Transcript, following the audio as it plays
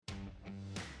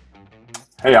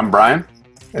Hey, I'm Brian.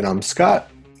 And I'm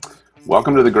Scott.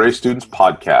 Welcome to the Grace Students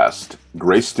Podcast.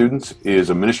 Grace Students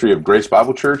is a ministry of Grace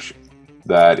Bible Church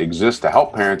that exists to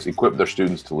help parents equip their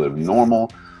students to live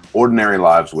normal, ordinary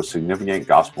lives with significant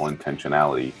gospel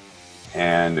intentionality.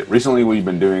 And recently we've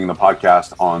been doing the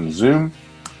podcast on Zoom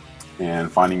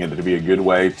and finding it to be a good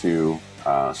way to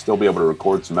still be able to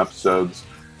record some episodes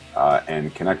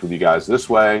and connect with you guys this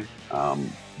way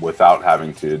without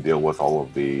having to deal with all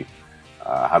of the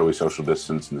how do we social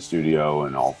distance in the studio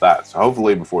and all of that. So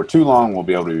hopefully before too long, we'll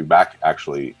be able to be back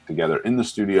actually together in the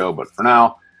studio. But for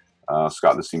now,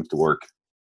 Scott, this seems to work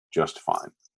just fine.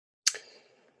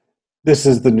 This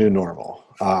is the new normal.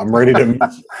 I'm ready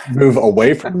to move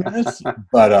away from this,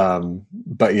 but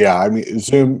yeah, I mean,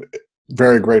 Zoom,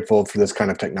 very grateful for this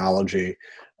kind of technology.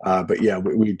 But yeah,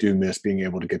 we do miss being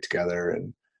able to get together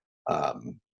and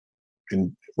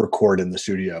record in the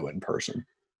studio in person.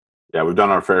 Yeah, we've done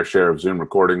our fair share of Zoom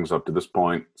recordings up to this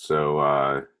point.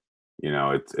 So,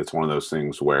 it's one of those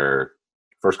things where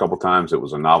first couple times it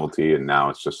was a novelty, and now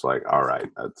it's just like, all right,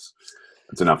 that's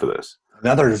enough of this.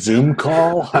 Another Zoom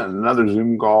call? Another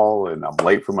Zoom call, and I'm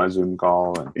late for my Zoom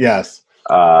call. And, yes.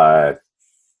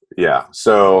 Yeah.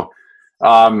 So,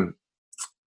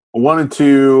 wanted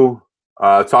to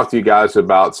talk to you guys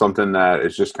about something that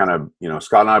is just kind of,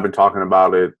 Scott and I have been talking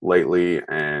about it lately,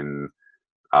 and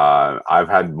I've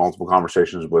had multiple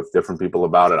conversations with different people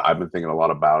about it. I've been thinking a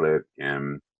lot about it.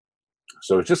 And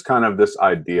so it's just kind of this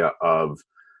idea of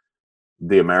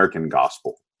the American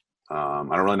gospel. I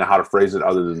don't really know how to phrase it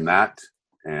other than that.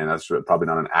 And that's probably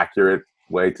not an accurate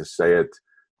way to say it.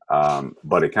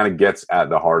 But it kind of gets at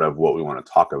the heart of what we want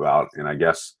to talk about. And I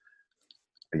guess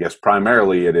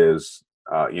primarily it is,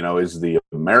 is the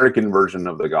American version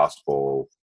of the gospel,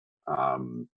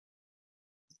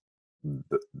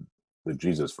 the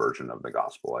Jesus version of the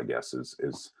gospel, I guess, is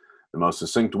the most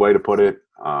succinct way to put it.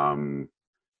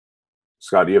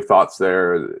 Scott, do you have thoughts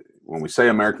there? When we say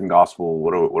American gospel,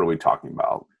 what are we talking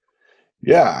about?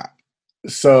 Yeah.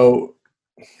 So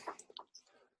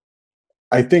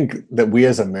I think that we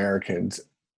as Americans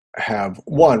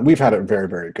we've had it very,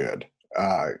 very good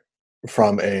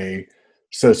from a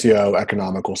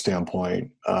socio-economical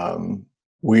standpoint.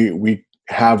 We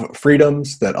have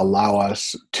freedoms that allow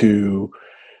us to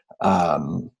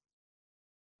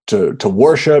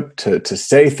worship, to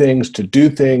say things, to do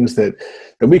things that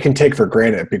we can take for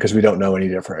granted because we don't know any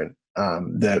different.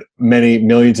 That many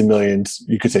millions and millions,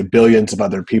 you could say billions of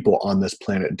other people on this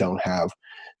planet don't have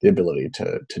the ability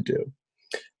to do.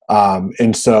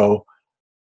 And so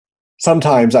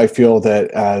sometimes I feel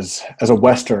that as a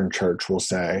Western church, we'll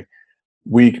say,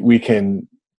 we can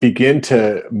begin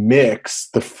to mix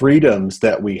the freedoms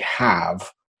that we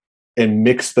have and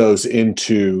mix those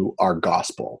into our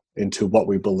gospel, into what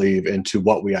we believe, into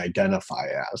what we identify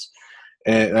as.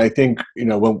 And I think,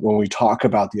 when we talk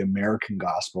about the American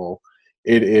gospel,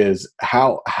 it is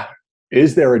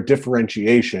is there a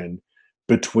differentiation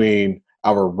between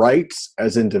our rights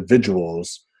as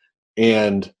individuals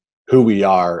and who we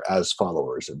are as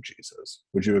followers of Jesus?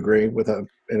 Would you agree with that,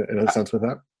 in a sense with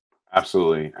that?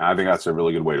 Absolutely. I think that's a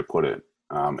really good way to put it.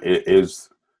 It is,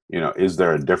 is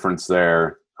there a difference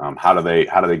there? How do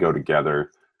they go together?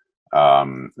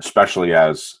 Especially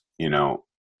as,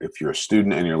 if you're a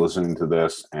student and you're listening to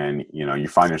this and, you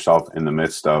find yourself in the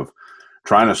midst of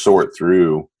trying to sort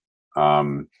through,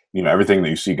 everything that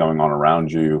you see going on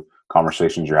around you,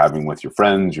 conversations you're having with your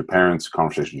friends, your parents,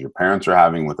 conversations your parents are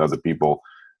having with other people,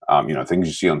 things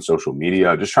you see on social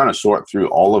media, just trying to sort through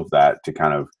all of that to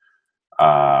kind of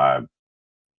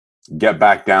get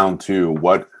back down to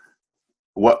what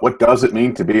does it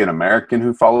mean to be an American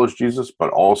who follows Jesus, but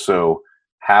also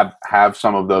have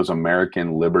some of those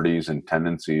American liberties and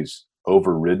tendencies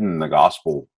overridden the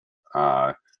gospel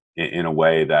in a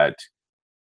way that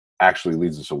actually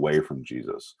leads us away from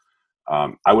Jesus.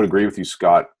 I would agree with you,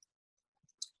 Scott.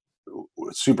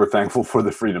 Super thankful for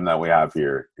the freedom that we have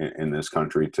here in this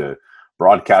country to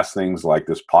broadcast things like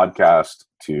this podcast,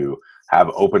 to have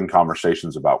open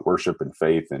conversations about worship and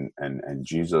faith and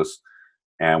Jesus.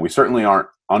 And we certainly aren't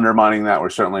undermining that. We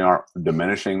certainly aren't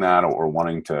diminishing that or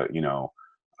wanting to,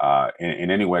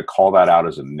 in any way call that out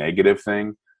as a negative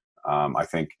thing. I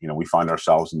think, we find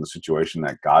ourselves in the situation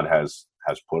that God has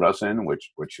put us in,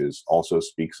 which is also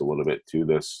speaks a little bit to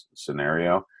this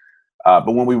scenario.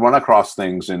 But when we run across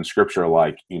things in Scripture,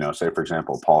 like, say, for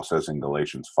example, Paul says in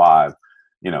Galatians 5,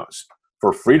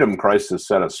 for freedom Christ has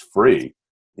set us free.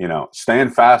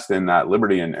 Stand fast in that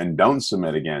liberty and don't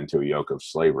submit again to a yoke of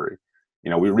slavery.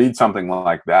 We read something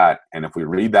like that, and if we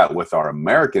read that with our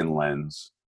American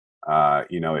lens,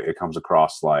 it comes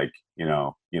across like,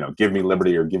 give me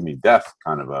liberty or give me death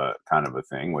kind of a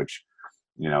thing, which,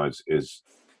 is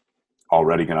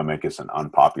already going to make us an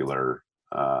unpopular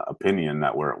opinion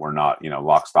that we're not,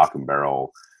 lock, stock, and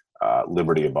barrel,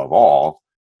 liberty above all.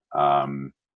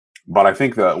 But I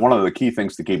think that one of the key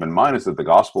things to keep in mind is that the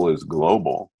gospel is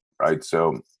global, right?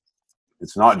 So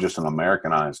it's not just an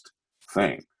Americanized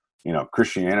thing.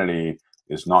 Christianity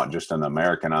is not just an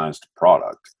Americanized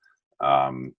product.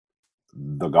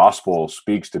 The gospel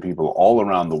speaks to people all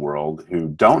around the world who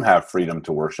don't have freedom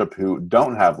to worship, who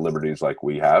don't have liberties like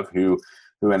we have, who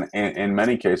in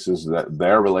many cases that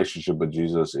their relationship with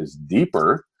Jesus is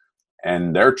deeper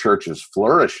and their church is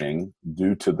flourishing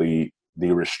due to the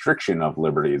restriction of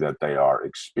liberty that they are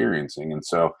experiencing. And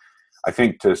so I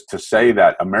think to say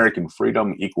that American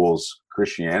freedom equals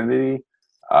Christianity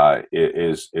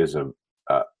is an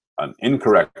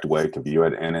incorrect way to view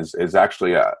it, and is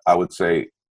actually, I would say,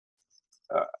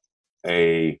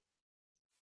 I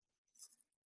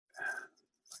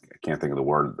can't think of the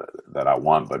word that I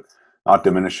want, but not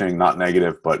diminishing, not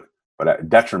negative, but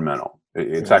detrimental.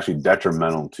 It's actually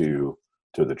detrimental to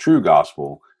the true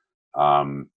gospel.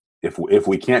 If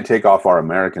we can't take off our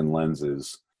American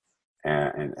lenses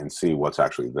and see what's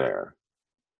actually there.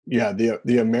 Yeah,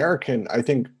 the American, I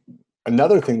think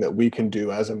another thing that we can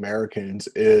do as Americans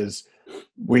is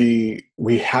we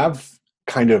have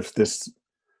kind of this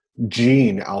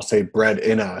gene, I'll say, bred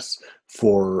in us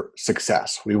for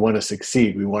success. We want to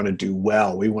succeed. We want to do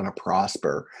well. We want to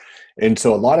prosper. And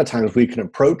so a lot of times we can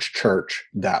approach church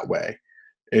that way.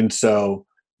 And so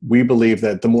we believe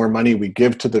that the more money we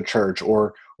give to the church,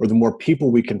 or the more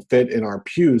people we can fit in our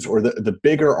pews, or the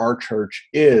bigger our church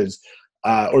is,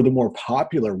 or the more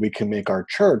popular we can make our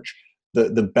church,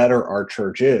 the better our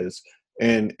church is.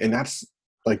 And that's,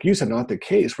 like you said, not the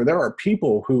case, where there are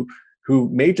people who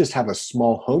may just have a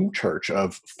small home church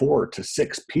of 4 to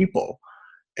 6 people,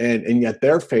 and yet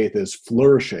their faith is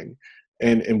flourishing.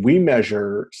 And we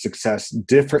measure success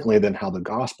differently than how the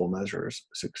gospel measures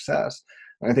success.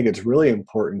 And I think it's really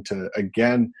important to,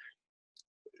 again,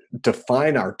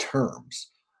 define our terms.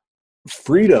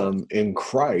 Freedom in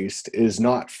Christ is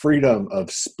not freedom of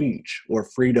speech or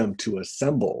freedom to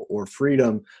assemble or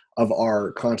freedom of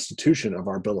our Constitution, of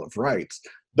our Bill of Rights.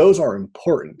 Those are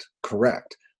important,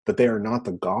 correct, but they are not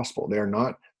the gospel. They are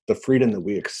not the freedom that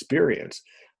we experience.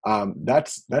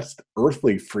 That's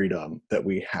earthly freedom that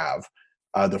we have.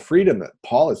 The freedom that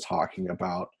Paul is talking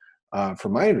about,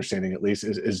 from my understanding at least,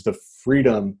 is the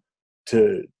freedom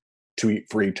to eat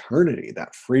for eternity.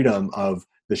 That freedom of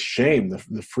the shame,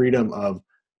 the freedom of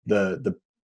the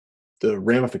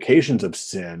ramifications of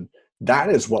sin. That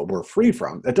is what we're free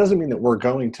from. That doesn't mean that we're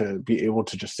going to be able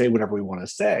to just say whatever we want to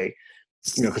say,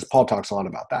 because Paul talks a lot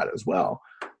about that as well.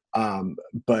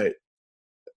 But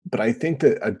I think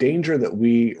that a danger that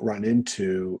we run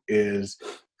into is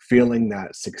feeling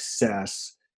that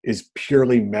success is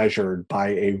purely measured by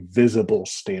a visible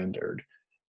standard,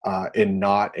 and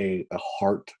not a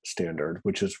heart standard,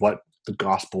 which is what the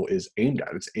gospel is aimed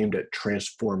at. It's aimed at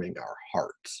transforming our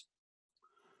hearts.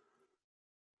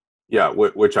 Yeah,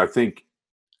 which I think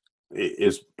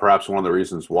is perhaps one of the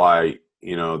reasons why,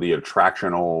 the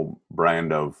attractional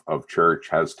brand of church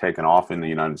has taken off in the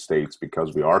United States,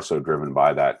 because we are so driven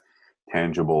by that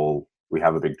tangible. We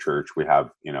have a big church. We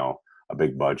have, a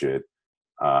big budget,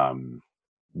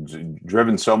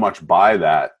 driven so much by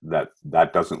that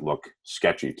doesn't look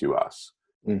sketchy to us.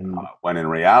 Mm-hmm. When in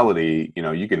reality,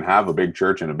 you can have a big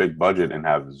church and a big budget and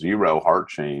have zero heart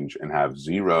change and have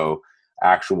zero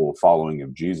actual following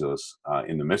of Jesus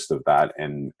in the midst of that,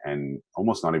 and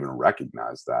almost not even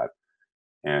recognize that,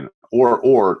 and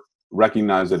or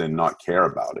recognize it and not care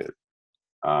about it.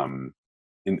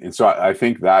 And so I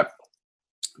think that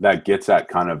gets at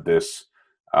kind of this,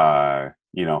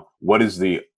 what is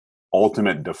the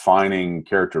ultimate defining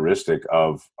characteristic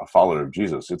of a follower of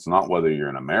Jesus? It's not whether you're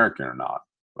an American or not,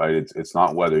 right? It's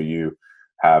not whether you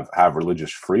have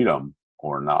religious freedom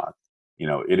or not.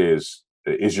 It is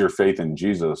your faith in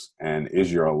Jesus, and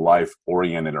is your life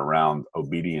oriented around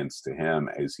obedience to him?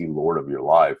 Is he Lord of your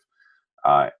life?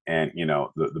 And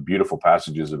the beautiful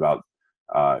passages about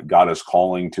God is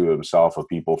calling to himself a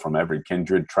people from every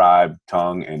kindred, tribe,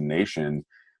 tongue, and nation,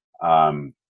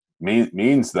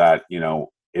 means that,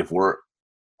 if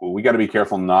we got to be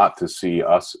careful not to see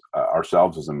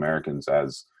ourselves as Americans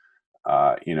as,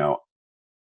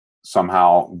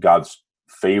 somehow God's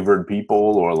favored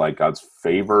people, or like God's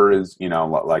favor is,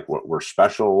 like we're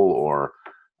special, or,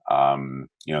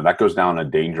 that goes down a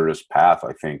dangerous path,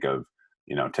 I think, of,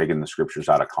 taking the scriptures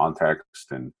out of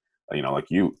context and like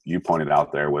you pointed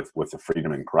out there with the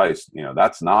freedom in Christ,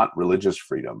 that's not religious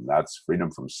freedom. That's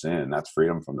freedom from sin. That's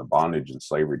freedom from the bondage and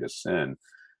slavery to sin.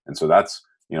 And so that's,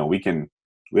 we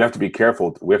have to be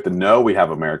careful. We have to know we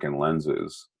have American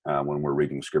lenses when we're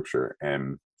reading scripture,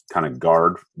 and kind of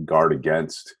guard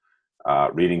against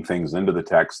reading things into the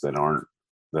text that aren't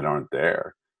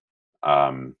there.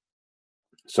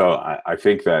 So I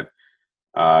think that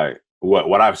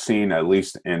what I've seen, at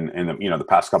least in the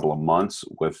past couple of months,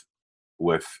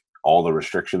 with all the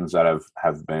restrictions that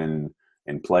have been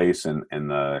in place, and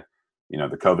the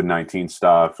the COVID-19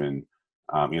 stuff, and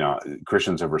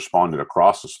Christians have responded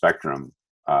across the spectrum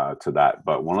to that.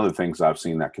 But one of the things I've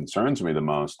seen that concerns me the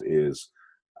most is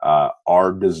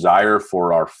our desire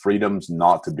for our freedoms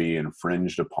not to be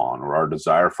infringed upon, or our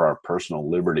desire for our personal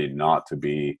liberty not to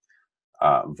be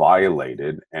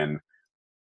violated. And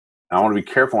I want to be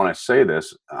careful when I say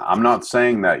this. I'm not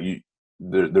saying that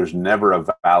there's never a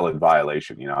valid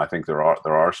violation. I think there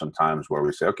are some times where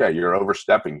we say, okay, you're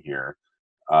overstepping here.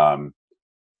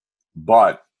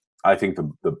 But I think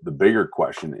the bigger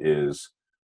question is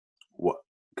what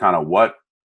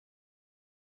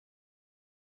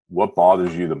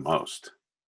bothers you the most,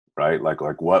 right? Like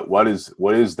what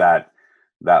is that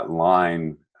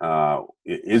line?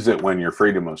 Is it when your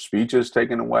freedom of speech is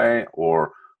taken away,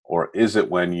 or is it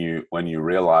when you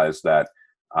realize that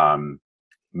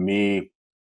maybe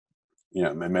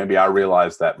I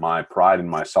realize that my pride and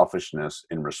my selfishness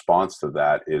in response to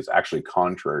that is actually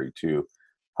contrary to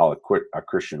how a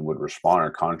Christian would respond, or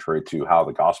contrary to how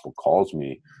the gospel calls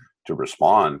me to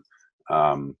respond.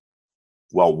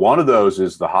 Well, one of those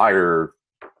is the higher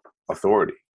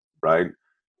authority, right?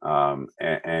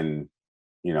 And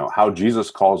how Jesus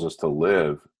calls us to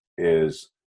live is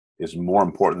more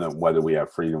important than whether we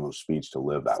have freedom of speech to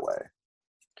live that way.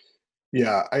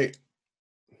 Yeah,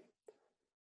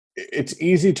 it's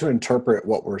easy to interpret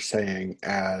what we're saying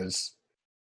as,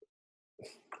 I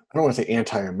don't want to say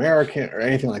anti-American or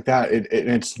anything like that.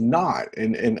 It's not.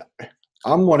 And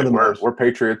I'm one of the we're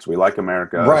patriots. We like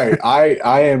America. Right.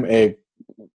 I am a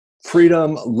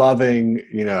freedom loving,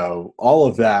 all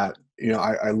of that.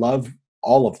 I love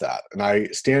all of that, and I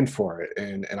stand for it.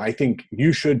 And I think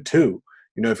you should too.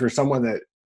 If you're someone that,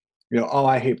 oh,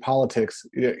 I hate politics,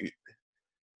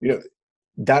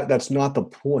 that's not the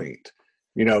point.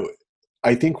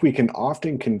 I think we can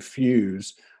often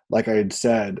confuse, like I had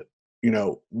said,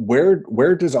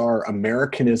 where does our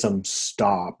Americanism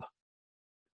stop,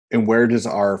 and where does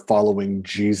our following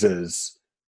Jesus,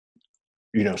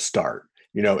 start?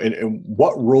 And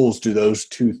what roles do those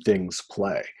two things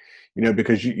play?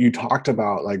 Because you talked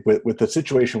about, like, with the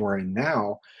situation we're in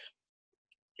now,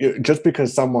 just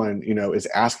because someone, is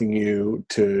asking you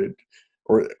to,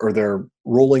 or they're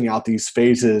rolling out these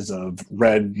phases of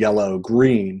red, yellow,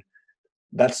 green,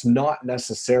 that's not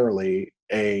necessarily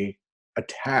a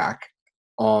attack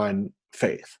on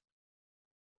faith.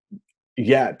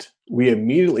 Yet we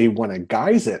immediately want to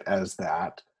guise it as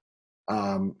that,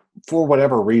 for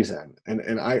whatever reason.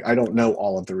 And I don't know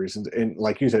all of the reasons. And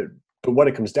like you said, but what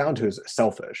it comes down to is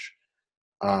selfish.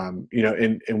 And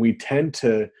we tend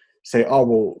to say, oh,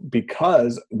 well,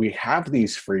 because we have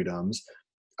these freedoms,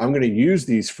 I'm going to use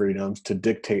these freedoms to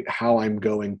dictate how I'm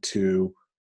going to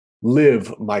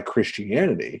live my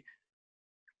Christianity.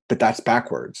 But that's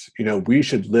backwards. We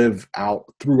should live out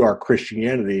through our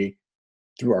Christianity,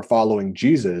 through our following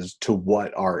Jesus, to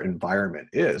what our environment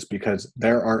is, because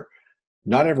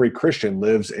not every Christian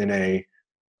lives in a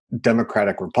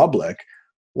democratic republic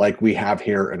like we have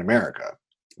here in America.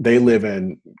 They live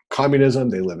in communism.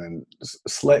 They live in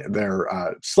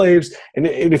they're slaves. And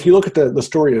if you look at the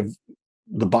story of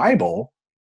the Bible,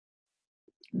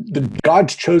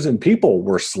 God's chosen people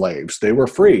were slaves. They were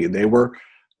free. They were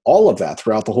all of that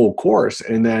throughout the whole course.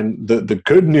 And then the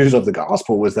good news of the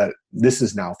gospel was that this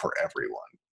is now for everyone.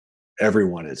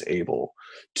 Everyone is able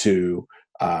to,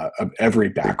 of every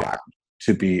background,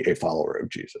 to be a follower of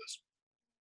Jesus.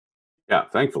 Yeah,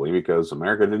 thankfully, because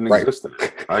America didn't exist in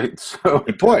it, right? So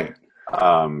good point.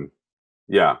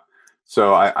 Yeah.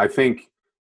 So I think,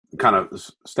 kind of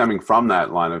stemming from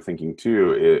that line of thinking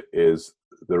too, is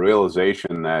the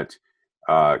realization that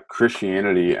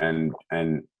Christianity and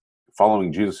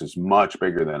following Jesus is much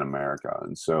bigger than America.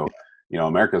 And so,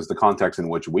 America is the context in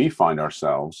which we find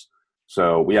ourselves.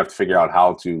 So we have to figure out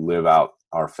how to live out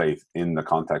our faith in the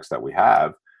context that we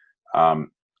have.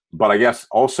 But I guess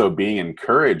also being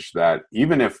encouraged that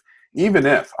even if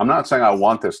I'm not saying I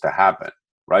want this to happen,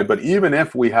 right? But even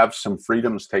if we have some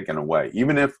freedoms taken away,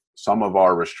 even if some of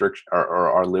our restrictions or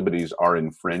our liberties are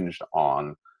infringed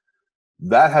on,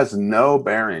 that has no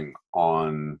bearing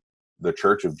on the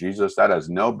church of Jesus. That has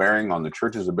no bearing on the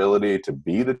church's ability to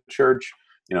be the church.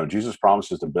 Jesus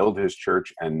promises to build his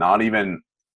church, and not even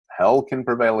hell can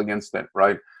prevail against it,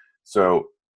 right? So,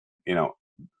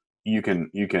 you can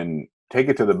take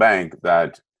it to the bank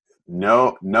that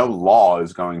no law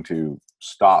is going to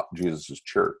stop Jesus's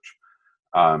church.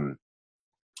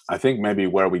 I think maybe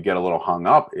where we get a little hung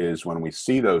up is when we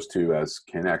see those two as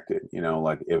connected.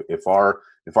 Like if our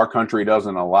country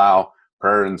doesn't allow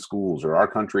prayer in schools, or our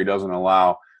country doesn't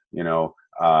allow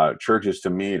churches to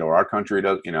meet, or our country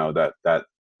does,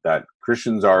 that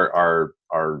Christians are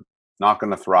not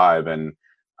going to thrive, and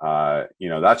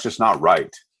that's just not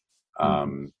right.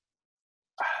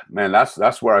 Man,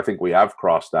 that's where I think we have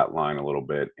crossed that line a little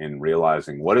bit in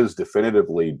realizing what is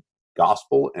definitively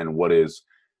gospel and what is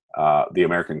the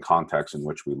American context in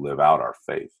which we live out our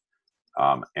faith.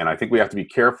 And I think we have to be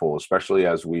careful, especially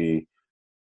as we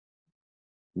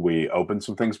open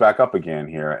some things back up again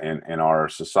here in our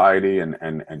society,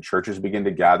 and churches begin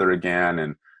to gather again.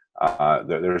 And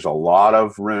there's a lot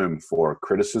of room for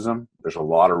criticism. There's a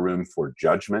lot of room for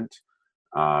judgment.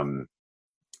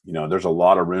 There's a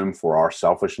lot of room for our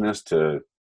selfishness to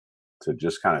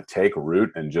just kind of take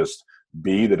root and just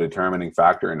be the determining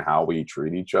factor in how we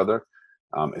treat each other.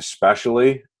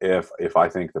 Especially if I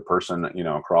think the person,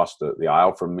 across the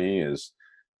aisle from me is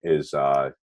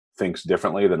thinks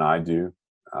differently than I do.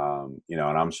 And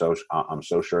I'm so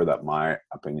sure that my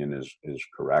opinion is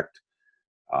correct.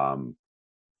 And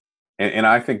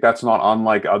I think that's not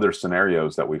unlike other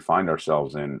scenarios that we find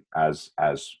ourselves in as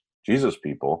Jesus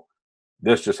people.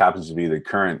 This just happens to be the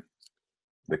current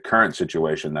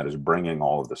situation that is bringing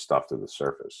all of this stuff to the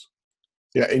surface.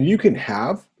 Yeah, and you can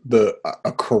have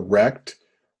a correct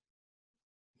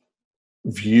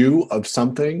view of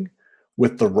something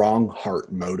with the wrong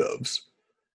heart motives.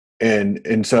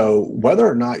 And so whether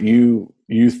or not you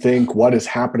think what is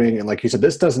happening, and like you said,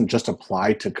 this doesn't just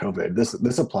apply to COVID.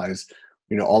 This applies,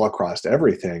 all across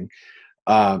everything,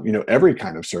 every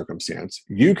kind of circumstance.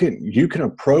 You can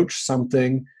approach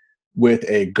something with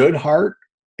a good heart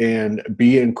and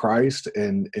be in Christ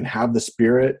and have the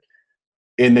Spirit,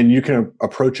 and then you can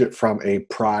approach it from a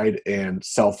pride and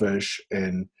selfish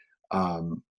and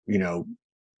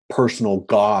personal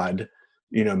God,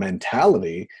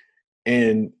 mentality.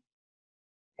 And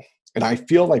I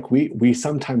feel like we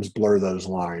sometimes blur those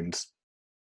lines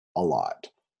a lot.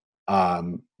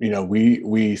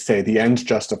 We say the ends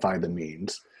justify the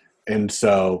means. And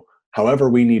so however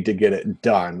we need to get it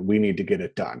done, we need to get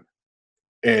it done.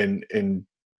 And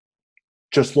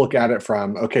just look at it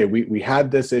from, okay, we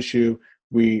had this issue,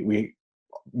 we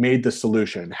made the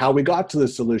solution. How we got to the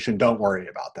solution, don't worry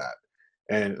about that.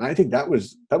 And I think that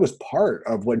was part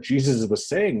of what Jesus was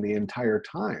saying the entire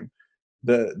time.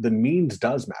 The means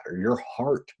does matter. Your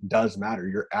heart does matter.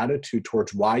 Your attitude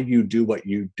towards why you do what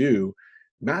you do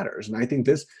matters. And I think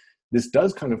this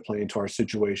does kind of play into our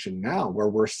situation now, where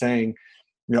we're saying,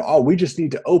 we just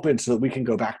need to open so that we can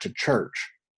go back to church.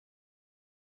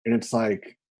 And it's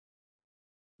like,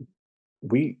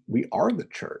 we are the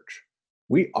church.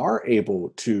 We are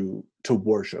able to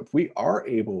worship. We are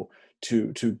able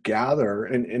to gather.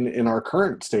 And in our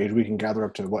current stage, we can gather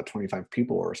up to 25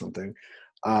 people or something.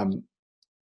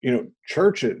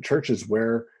 Church is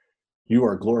where you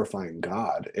are glorifying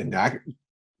God, and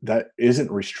that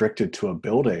isn't restricted to a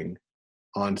building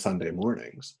on Sunday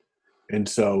mornings. And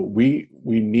so we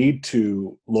need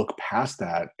to look past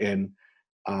that. And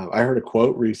I heard a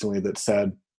quote recently that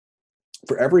said,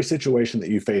 for every situation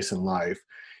that you face in life,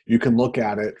 you can look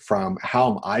at it from,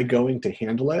 how am I going to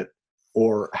handle it,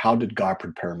 or how did God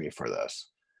prepare me for this?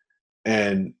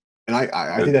 And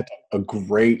I think that's a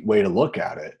great way to look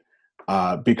at it,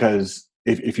 because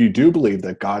if you do believe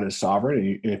that God is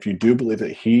sovereign, and if you do believe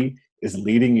that He is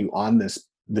leading you on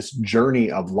this journey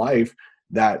of life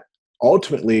that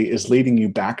ultimately is leading you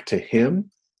back to Him,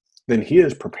 then He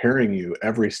is preparing you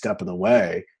every step of the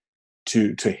way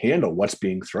to handle what's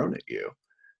being thrown at you.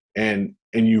 And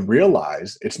you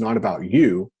realize it's not about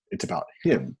you, it's about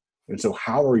Him. And so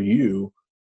how are you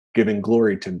giving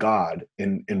glory to God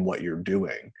in what you're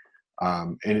doing?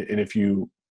 And if you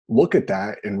look at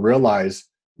that and realize,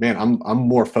 man, I'm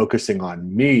more focusing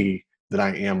on me than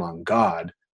I am on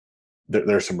God,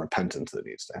 there's some repentance that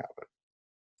needs to happen.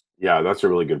 Yeah, that's a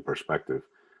really good perspective.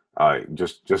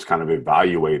 Just kind of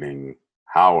evaluating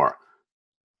how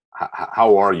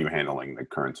are you handling the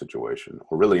current situation,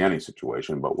 or really any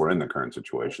situation, but we're in the current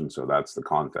situation, so that's the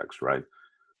context, right?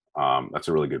 That's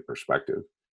a really good perspective.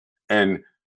 And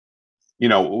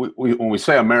when we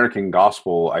say American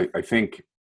gospel, I think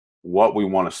what we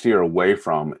want to steer away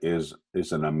from is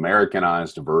an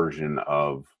Americanized version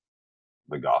of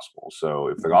the gospel. So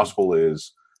if the gospel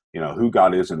is, who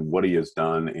God is and what he has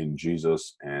done in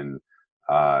Jesus, and,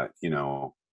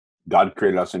 God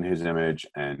created us in his image,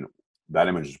 and that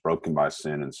image is broken by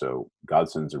sin. And so God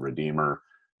sends a redeemer,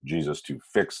 Jesus, to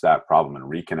fix that problem and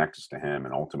reconnect us to him.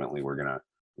 And ultimately we're going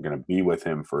to be with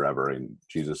him forever. And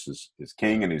Jesus is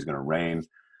king, and he's going to reign.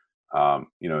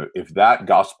 If that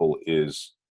gospel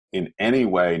is in any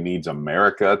way needs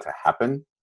America to happen,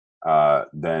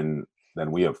 then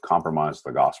we have compromised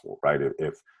the gospel, right?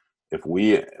 If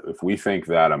we think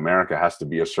that America has to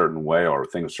be a certain way, or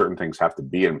certain things have to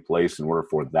be in place in order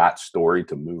for that story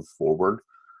to move forward,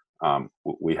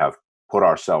 we have put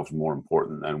ourselves more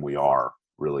important than we are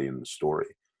really in the story.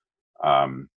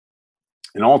 And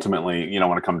ultimately,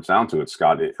 when it comes down to it,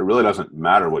 Scott, it really doesn't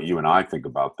matter what you and I think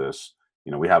about this.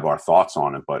 We have our thoughts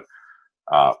on it, but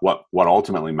what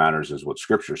ultimately matters is what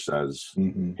Scripture says,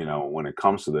 when it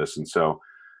comes to this. And so,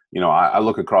 I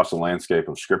look across the landscape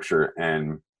of Scripture,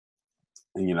 and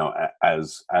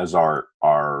as our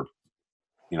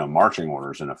marching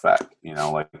orders in effect,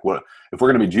 like, what if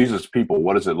we're going to be Jesus people?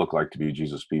 What does it look like to be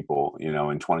Jesus people? In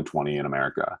 2020 in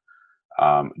America,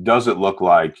 does it look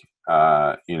like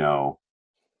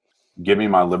give me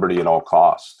my liberty at all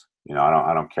costs?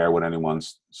 I don't care what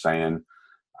anyone's saying.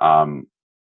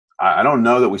 I don't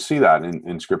know that we see that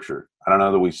in Scripture. I don't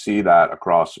know that we see that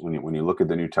across when you look at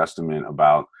the New Testament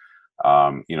about,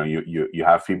 you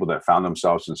have people that found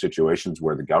themselves in situations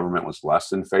where the government was less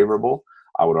than favorable.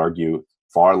 I would argue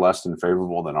far less than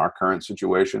favorable than our current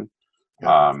situation.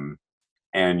 Yeah.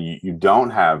 And you don't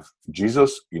have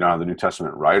Jesus, you don't have the New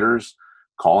Testament writers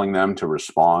calling them to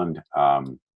respond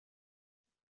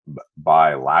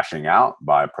by lashing out,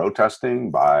 by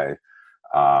protesting, by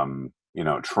trying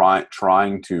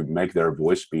to make their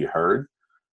voice be heard.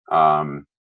 And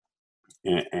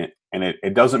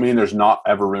it doesn't mean there's not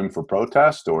ever room for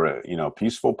protest, or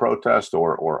peaceful protest,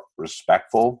 or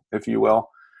respectful, if you will.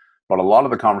 But a lot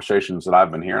of the conversations that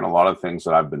I've been hearing, a lot of things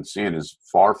that I've been seeing, is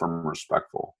far from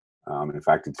respectful. In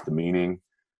fact, it's demeaning.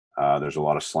 There's a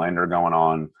lot of slander going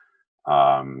on.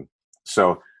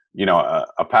 So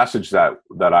a passage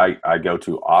that I go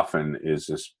to often is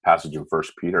this passage in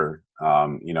First Peter.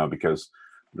 Because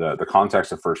the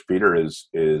context of First Peter is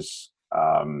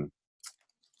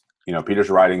Peter's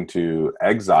writing to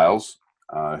exiles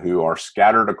who are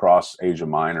scattered across Asia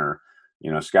Minor,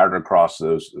 scattered across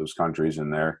those countries,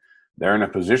 and they're in a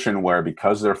position where,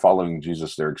 because they're following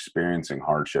Jesus, they're experiencing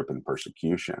hardship and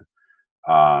persecution.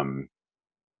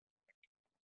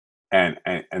 And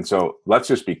so let's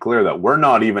just be clear that we're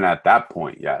not even at that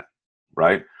point yet,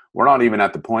 right? We're not even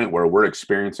at the point where we're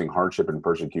experiencing hardship and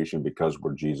persecution because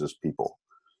we're Jesus people.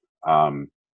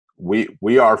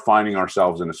 We are finding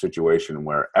ourselves in a situation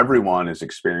where everyone is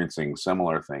experiencing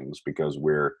similar things because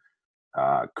we're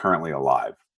currently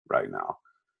alive right now.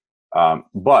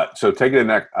 But so take it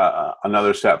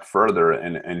another step further,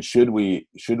 and should we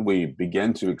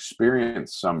begin to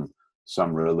experience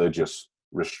some religious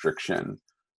restriction,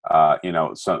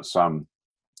 some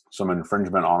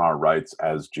infringement on our rights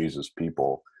as Jesus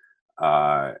people,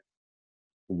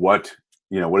 what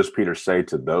does Peter say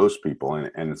to those people?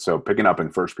 And so picking up in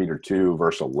 1 Peter 2,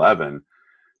 verse 11,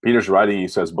 Peter's writing, he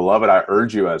says, "Beloved, I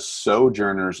urge you as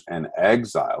sojourners and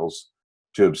exiles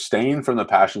to abstain from the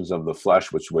passions of the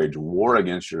flesh which wage war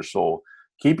against your soul.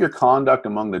 Keep your conduct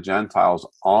among the Gentiles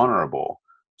honorable,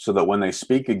 so that when they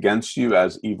speak against you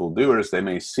as evildoers, they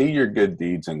may see your good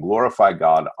deeds and glorify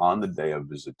God on the day of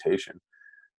visitation."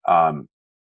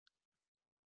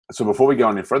 So before we go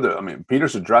any further,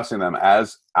 Peter's addressing them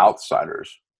as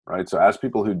outsiders, right? So as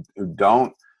people who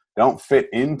don't fit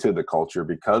into the culture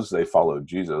because they follow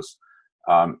Jesus.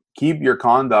 Keep your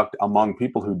conduct among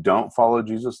people who don't follow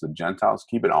Jesus, the Gentiles,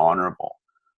 keep it honorable,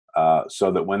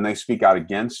 so that when they speak out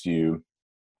against you,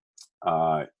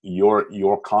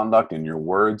 your conduct and your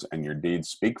words and your deeds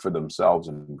speak for themselves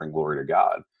and bring glory to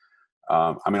God.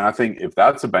 I think if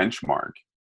that's a benchmark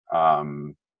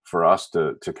for us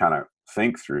to kind of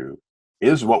think through,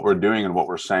 is what we're doing and what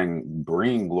we're saying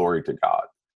bringing glory to God?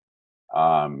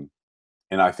 And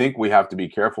I think we have to be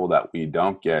careful that we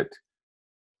don't get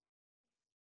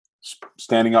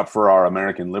standing up for our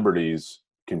American liberties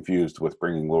confused with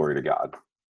bringing glory to God.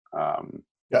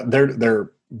 Yeah,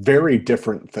 they're very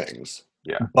different things.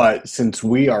 Yeah. But since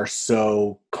we are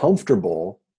so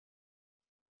comfortable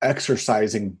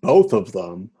exercising both of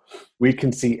them, we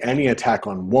can see any attack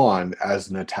on one as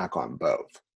an attack on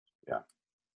both.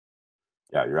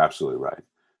 Yeah, you're absolutely right.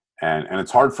 And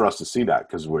it's hard for us to see that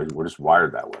because we're just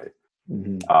wired that way.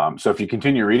 Mm-hmm. So if you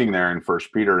continue reading there in 1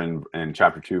 Peter in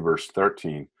chapter 2, verse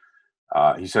 13,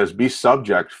 he says, "Be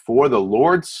subject for the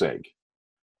Lord's sake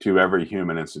to every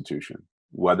human institution,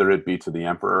 whether it be to the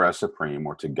emperor as supreme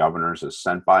or to governors as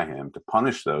sent by him to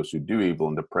punish those who do evil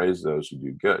and to praise those who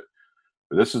do good.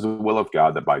 For this is the will of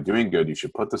God, that by doing good you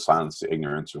should put to silence the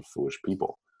ignorance of foolish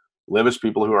people. Live as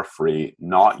people who are free,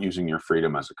 not using your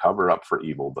freedom as a cover up for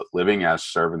evil, but living as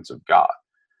servants of God.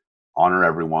 Honor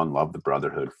everyone, love the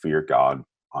brotherhood, fear God,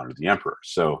 honor the emperor.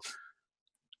 So,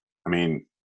 I mean,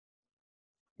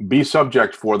 be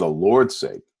subject for the Lord's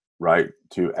sake, right,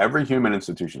 to every human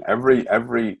institution,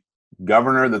 every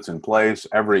governor that's in place,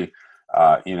 every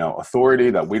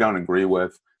authority that we don't agree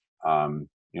with,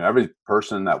 every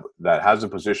person that has a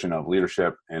position of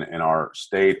leadership in our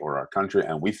state or our country,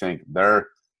 and we think they're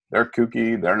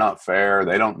kooky, they're not fair,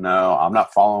 they don't know, I'm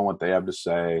not following what they have to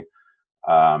say.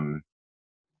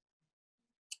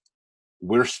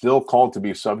 We're still called to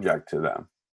be subject to them,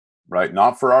 right?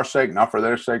 Not for our sake, not for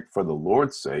their sake, for the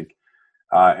Lord's sake.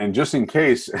 And just in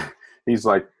case, he's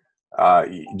like,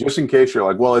 just in case you're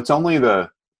like, well, it's only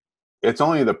the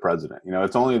president,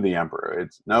 it's only the emperor.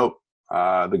 It's nope.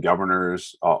 The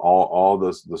governors, all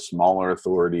the smaller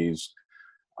authorities.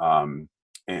 And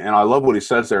I love what he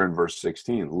says there in verse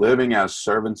 16, living as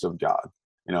servants of God.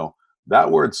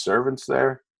 That word servants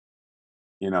there,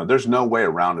 there's no way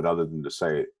around it other than to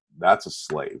say that's a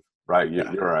slave, right?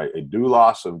 You're a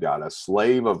doulos of God, a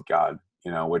slave of God,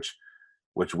 which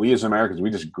we as Americans, we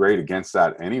just grade against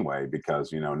that anyway,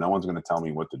 because, no one's going to tell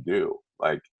me what to do.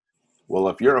 Like, well,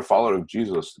 if you're a follower of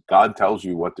Jesus, God tells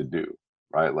you what to do,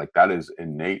 right? Like that is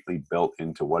innately built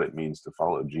into what it means to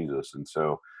follow Jesus. And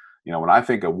so, when I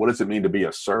think of what does it mean to be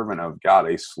a servant of God,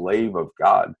 a slave of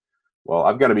God, well,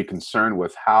 I've got to be concerned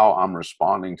with how I'm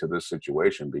responding to this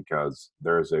situation, because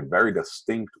there is a very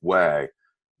distinct way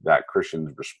that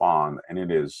Christians respond, and it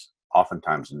is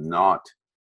oftentimes not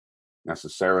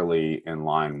necessarily in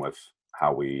line with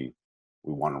how we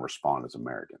want to respond as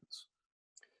Americans.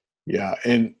 Yeah,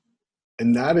 and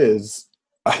that is,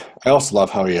 I also love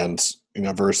how he ends,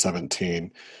 verse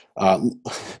 17.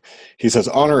 He says,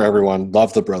 honor everyone,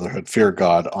 love the brotherhood, fear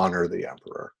God, honor the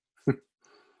emperor.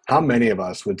 How many of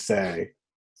us would say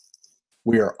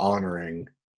we are honoring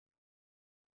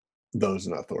those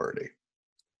in authority?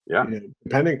 Yeah.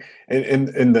 Depending,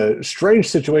 in the strange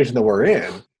situation that we're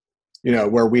in,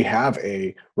 where we have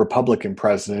a Republican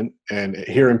president, and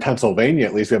here in Pennsylvania,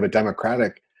 at least, we have a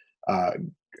Democratic,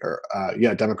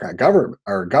 Democrat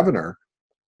governor.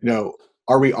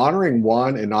 Are we honoring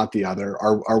one and not the other?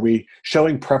 Are we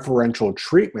showing preferential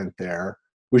treatment there?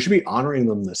 We should be honoring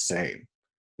them the same.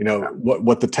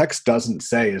 What the text doesn't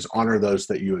say is honor those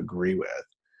that you agree with.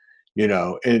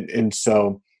 And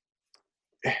so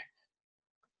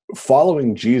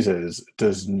following Jesus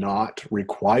does not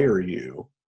require you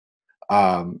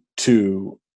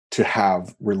to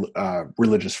have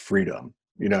religious freedom.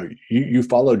 You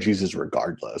follow Jesus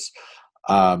regardless,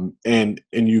 and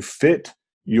you fit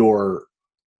your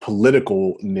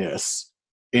politicalness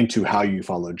into how you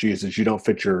follow Jesus. You don't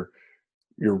fit your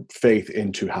faith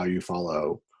into how you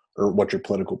follow or what your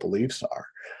political beliefs are.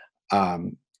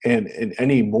 And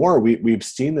anymore, we've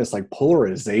seen this like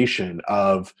polarization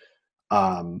of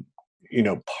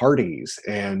parties,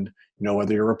 and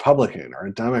whether you're a Republican or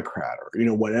a Democrat or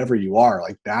whatever you are,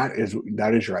 like that is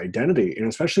your identity. And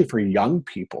especially for young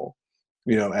people,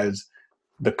 as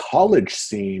the college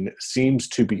scene seems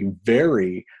to be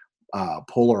very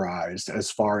polarized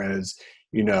as far as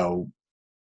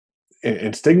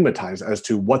and stigmatized as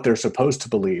to what they're supposed to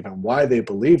believe and why they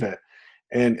believe it,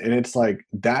 and it's like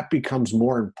that becomes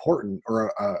more important or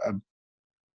a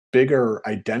bigger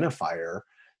identifier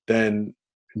than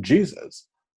Jesus.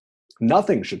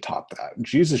 Nothing should top that.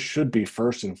 Jesus should be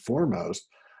first and foremost.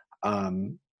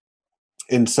 And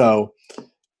so,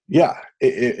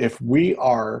 if we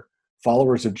are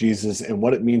followers of Jesus, and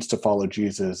what it means to follow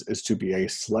Jesus is to be a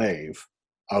slave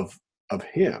of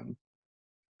him,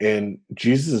 and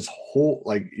Jesus' whole,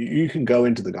 like, you can go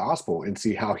into the gospel and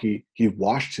see how he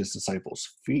washed his disciples'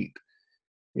 feet.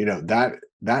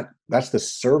 That's the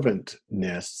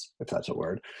servantness, if that's a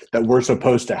word, that we're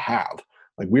supposed to have.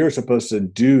 Like, we are supposed to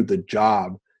do the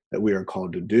job that we are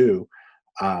called to do,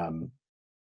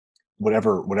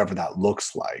 whatever that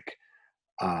looks like.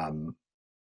 But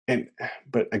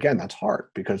again, that's hard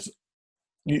because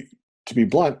to be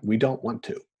blunt, we don't want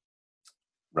to.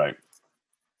 Right.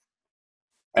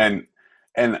 And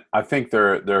I think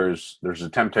there's a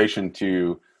temptation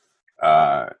to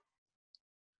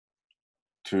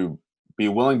be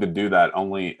willing to do that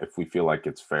only if we feel like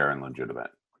it's fair and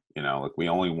legitimate. Like we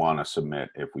only want to submit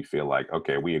if we feel like,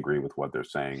 okay, we agree with what they're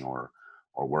saying, or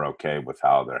we're okay with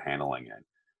how they're handling it.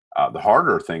 The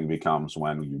harder thing becomes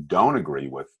when you don't agree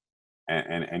with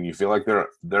and you feel like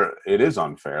it is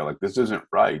unfair, like this isn't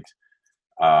right.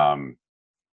 um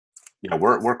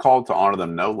we're called to honor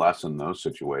them no less in those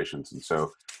situations. And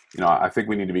so, I think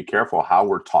we need to be careful how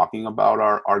we're talking about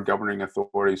our governing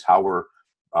authorities, how we're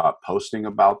posting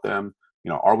about them.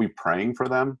 Are we praying for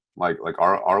them? Like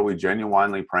are we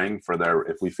genuinely praying for their,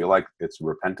 if we feel like it's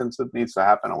repentance that needs to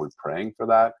happen, are we praying for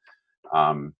that?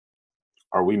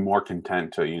 Are we more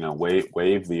content to,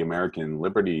 wave the American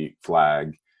liberty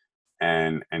flag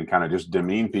and kind of just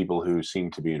demean people who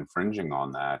seem to be infringing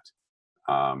on that?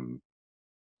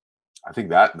 I think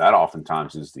that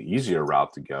oftentimes is the easier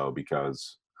route to go,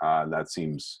 because that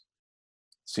seems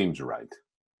right.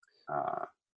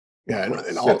 Yeah,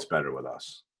 it fits better with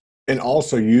us. And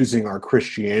also using our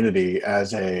Christianity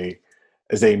as a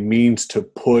means to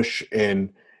push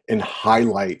and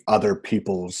highlight other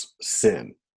people's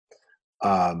sin.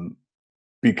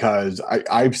 Because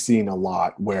I've seen a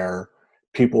lot where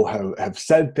people have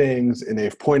said things and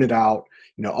they've pointed out,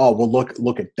 oh, well,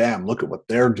 look at them, look at what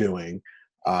they're doing.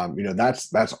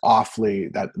 That's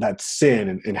awfully, that's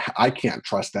sin, and I can't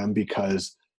trust them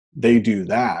because they do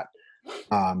that.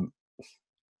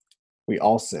 We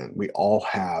all sin. We all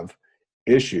have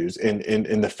issues, and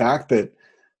the fact that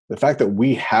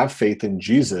we have faith in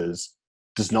Jesus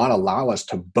does not allow us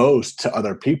to boast to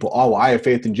other people. Oh, I have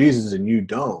faith in Jesus and you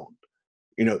don't.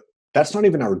 That's not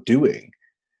even our doing.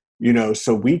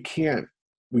 So we can't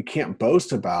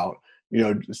boast about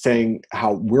saying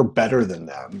how we're better than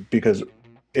them, because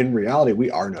in reality we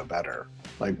are no better.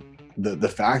 Like the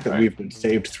fact that we've been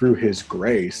saved through His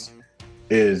grace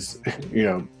is,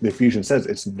 the Ephesians says,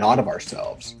 it's not of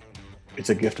ourselves, it's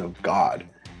a gift of God.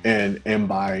 And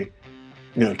by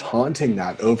taunting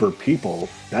that over people,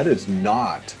 that's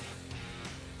not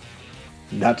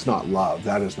love,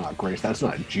 that is not grace, that's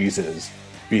not Jesus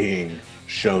being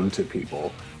shown to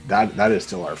people. That is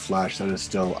still our flesh, that is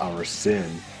still our sin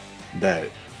that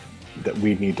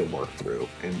we need to work through,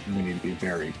 and we need to be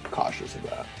very cautious of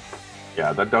that.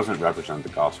 Yeah, that doesn't represent the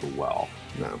gospel well.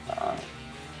 No.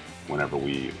 Whenever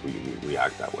we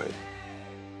act that way.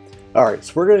 All right,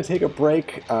 so we're going to take a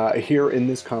break here in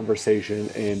this conversation,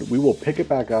 and we will pick it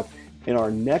back up in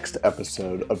our next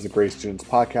episode of the Grace Students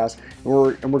Podcast.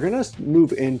 And we're going to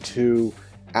move into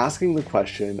asking the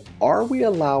question, are we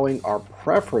allowing our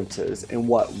preferences and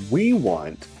what we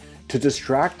want to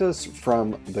distract us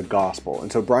from the gospel?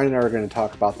 And so Brian and I are going to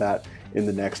talk about that in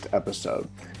the next episode.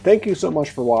 Thank you so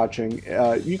much for watching.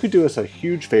 You could do us a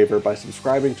huge favor by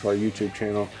subscribing to our YouTube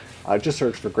channel. Just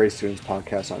search for Grace Students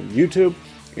Podcast on YouTube,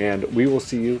 and we will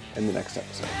see you in the next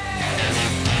episode.